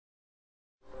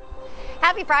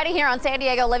Happy Friday here on San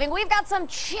Diego Living. We've got some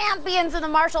champions in the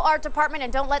martial arts department,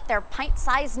 and don't let their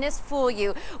pint-sizedness fool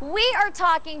you. We are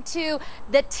talking to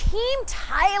the Team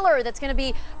Tyler that's going to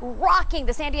be rocking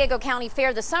the San Diego County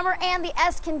Fair this summer and the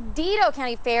Escondido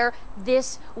County Fair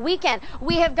this weekend.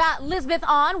 We have got Lizbeth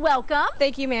Ahn. Welcome.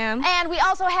 Thank you, ma'am. And we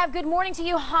also have good morning to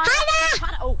you, Hannah.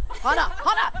 Hannah. Oh, Hannah.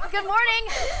 Good morning.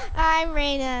 I'm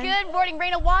Rayna. Good morning,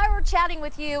 Rayna. While we're chatting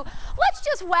with you, let's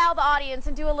just wow the audience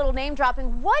and do a little name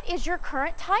dropping. What is your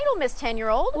current title, Miss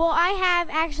 10-year-old? Well, I have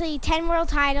actually 10 world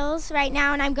titles right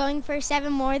now, and I'm going for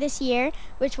 7 more this year,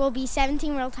 which will be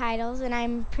 17 world titles, and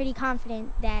I'm pretty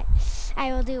confident that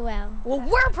I will do well. Well,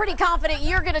 we're pretty confident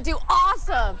you're going to do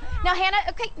awesome. Now, Hannah,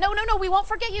 okay, no, we won't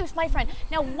forget you, my friend.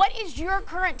 Now, what is your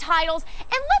current titles?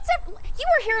 And you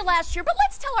were here last year, but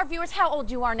let's tell our viewers how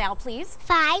old you are now, please.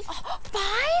 5. Oh,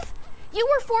 5? You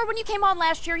were 4 when you came on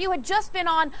last year. You had just been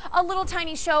on a little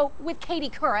tiny show with Katie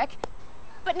Couric.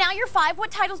 But now you're 5. What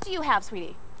titles do you have,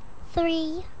 sweetie?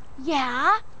 3.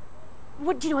 Yeah?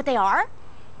 Do you know what they are?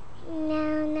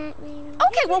 No, not really.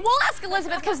 Okay, well, we'll ask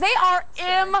Elizabeth because they are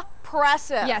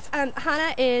impressive. Yes,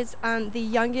 Hannah is the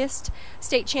youngest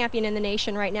state champion in the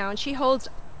nation right now, and she holds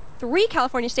 3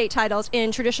 California state titles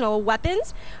in traditional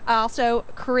weapons, also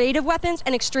creative weapons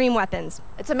and extreme weapons.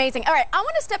 It's amazing. All right, I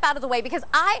want to step out of the way because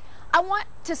I want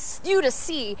you to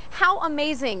see how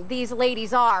amazing these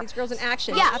ladies are. These girls in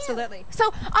action. Yeah, absolutely. So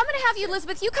I'm going to have you,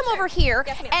 Elizabeth, you come over here,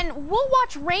 yes, and we'll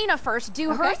watch Rayna first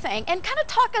do her thing and kind of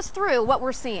talk us through what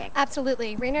we're seeing.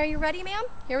 Absolutely. Rayna, are you ready, ma'am?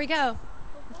 Here we go.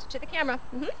 To the camera.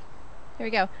 Here we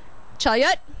go.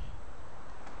 Chalyut.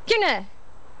 Channah.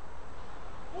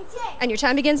 And your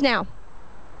time begins now.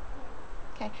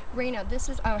 Okay, Rayna, this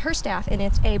is her staff, and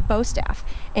it's a bow staff,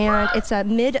 and it's a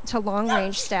mid to long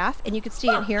range staff, and you can see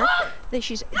in here that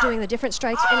she's doing the different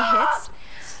strikes and hits.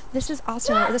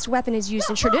 This weapon is used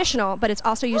in traditional, but it's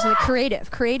also used in the creative.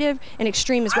 Creative and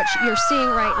extreme is what you're seeing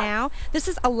right now. This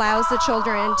allows the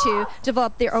children to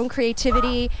develop their own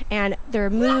creativity and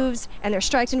their moves and their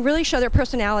strikes and really show their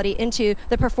personality into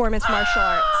the performance martial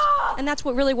arts. And that's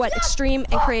what extreme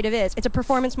and creative is. It's a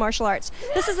performance martial arts.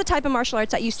 This is the type of martial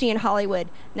arts that you see in Hollywood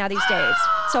now these days.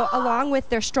 So along with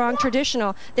their strong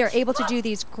traditional, they're able to do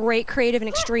these great creative and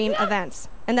extreme events.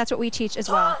 And that's what we teach as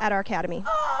well at our academy.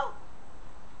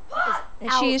 And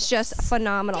she's just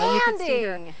phenomenal. You can see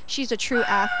her. She's a true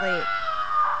athlete.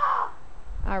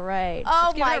 All right.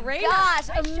 Oh my gosh,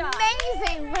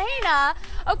 amazing, Rayna.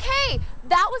 Okay,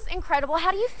 that was incredible.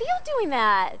 How do you feel doing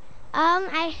that?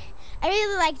 I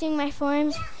really like doing my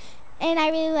forms, and I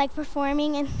really like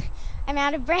performing, and I'm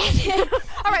out of breath.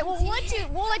 All right, well,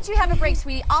 we'll let you have a break,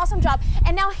 sweetie. Awesome job.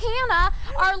 And now Hannah,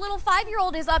 our little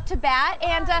 5-year-old, is up to bat.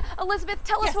 And Elizabeth,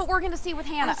 tell us what we're going to see with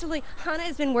Hannah. Absolutely. Hannah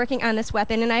has been working on this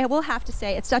weapon, and I will have to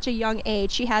say, at such a young age,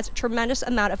 she has a tremendous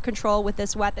amount of control with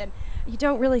this weapon. You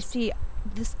don't really see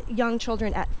this young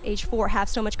children at age 4 have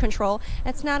so much control.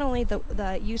 It's not only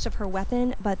the use of her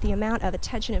weapon, but the amount of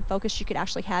attention and focus she could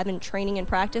actually have in training and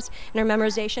practice and her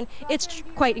memorization. It's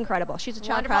quite incredible. She's a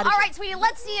child prodigy. All right, sweetie,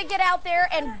 let's see you get out there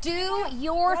and do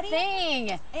your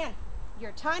thing. And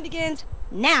your time begins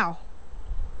now.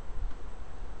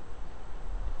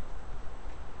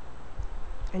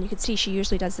 And you can see she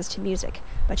usually does this to music,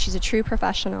 but she's a true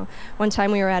professional. One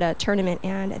time we were at a tournament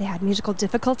and they had musical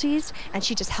difficulties, and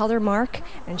she just held her mark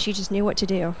and she just knew what to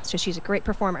do. So she's a great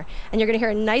performer. And you're going to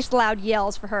hear nice loud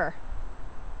yells for her.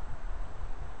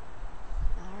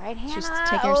 All right, Hannah. She's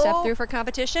taking her step through for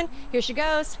competition. Here she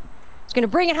goes. She's going to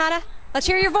bring it, Hannah. Let's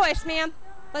hear your voice, ma'am.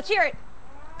 Let's hear it.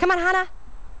 Come on, Hannah.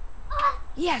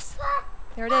 Yes.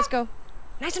 There it is. Go.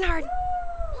 Nice and hard.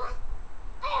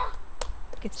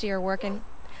 You can see her working.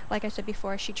 Like I said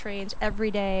before, she trains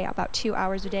every day, about 2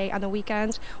 hours a day. On the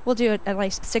weekends, we'll do it at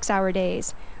least 6-hour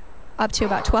days, up to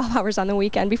about 12 hours on the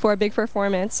weekend before a big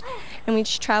performance. And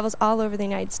she travels all over the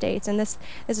United States. And this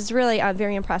is really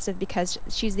very impressive because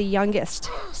she's the youngest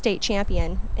state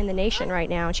champion in the nation right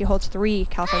now. And she holds 3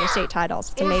 California state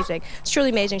titles. It's amazing. It's truly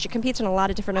amazing. She competes in a lot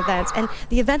of different events. And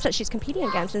the events that she's competing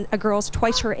against are girls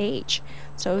twice her age.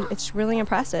 So it's really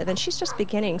impressive. And she's just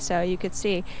beginning, so you could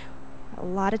see a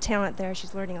lot of talent there.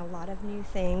 She's learning a lot of new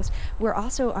things. We're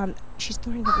also, she's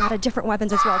learning a lot of different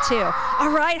weapons as well, too. All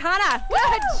right, Hannah.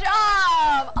 Good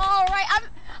job. All right, I'm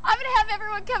going to have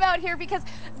everyone come out here because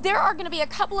there are going to be a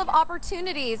couple of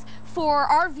opportunities for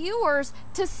our viewers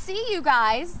to see you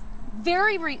guys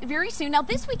very soon. Now,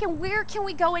 this weekend, where can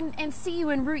we go and see you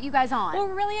and root you guys on? Well,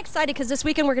 we're really excited because this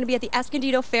weekend we're going to be at the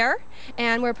Escondido Fair,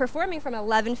 and we're performing from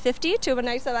 11:50 to a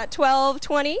nice about 12:20. It's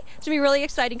going to be really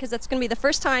exciting because that's going to be the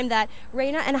first time that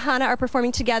Rayna and Hannah are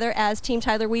performing together as Team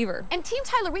Tyler Weaver. And Team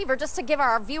Tyler Weaver, just to give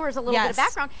our viewers a little bit of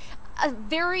background, a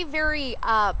very, very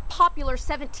popular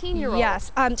 17-year-old.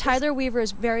 Yes, Tyler Weaver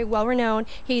is very well renowned.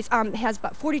 He's has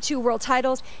about 42 world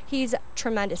titles. He's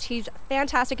tremendous. He's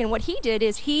fantastic. And what he did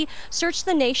is he searched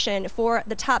the nation for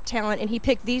the top talent, and he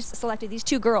selected these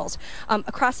 2 girls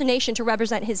across the nation to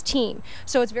represent his team.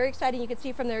 So it's very exciting. You can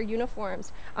see from their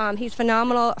uniforms. He's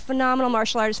phenomenal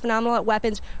martial artist, phenomenal at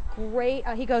weapons. Great.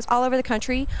 He goes all over the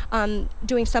country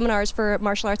doing seminars for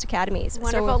martial arts academies.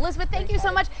 Wonderful. So, Elizabeth, thank you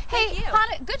so much. Hey,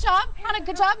 Hannah, good job. Hannah,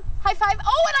 good job. High five.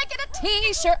 Oh, and I get a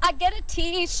t-shirt. I get a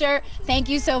t-shirt. Thank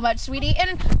you so much, sweetie.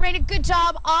 And Rayna, good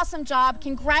job. Awesome job.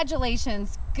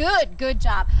 Congratulations. Good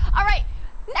job. All right.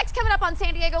 Next, coming up on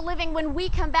San Diego Living, when we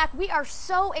come back, we are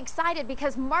so excited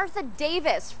because Martha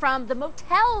Davis from the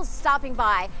Motels stopping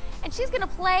by, and she's going to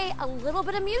play a little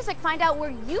bit of music. Find out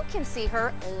where you can see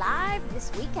her live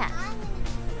this weekend.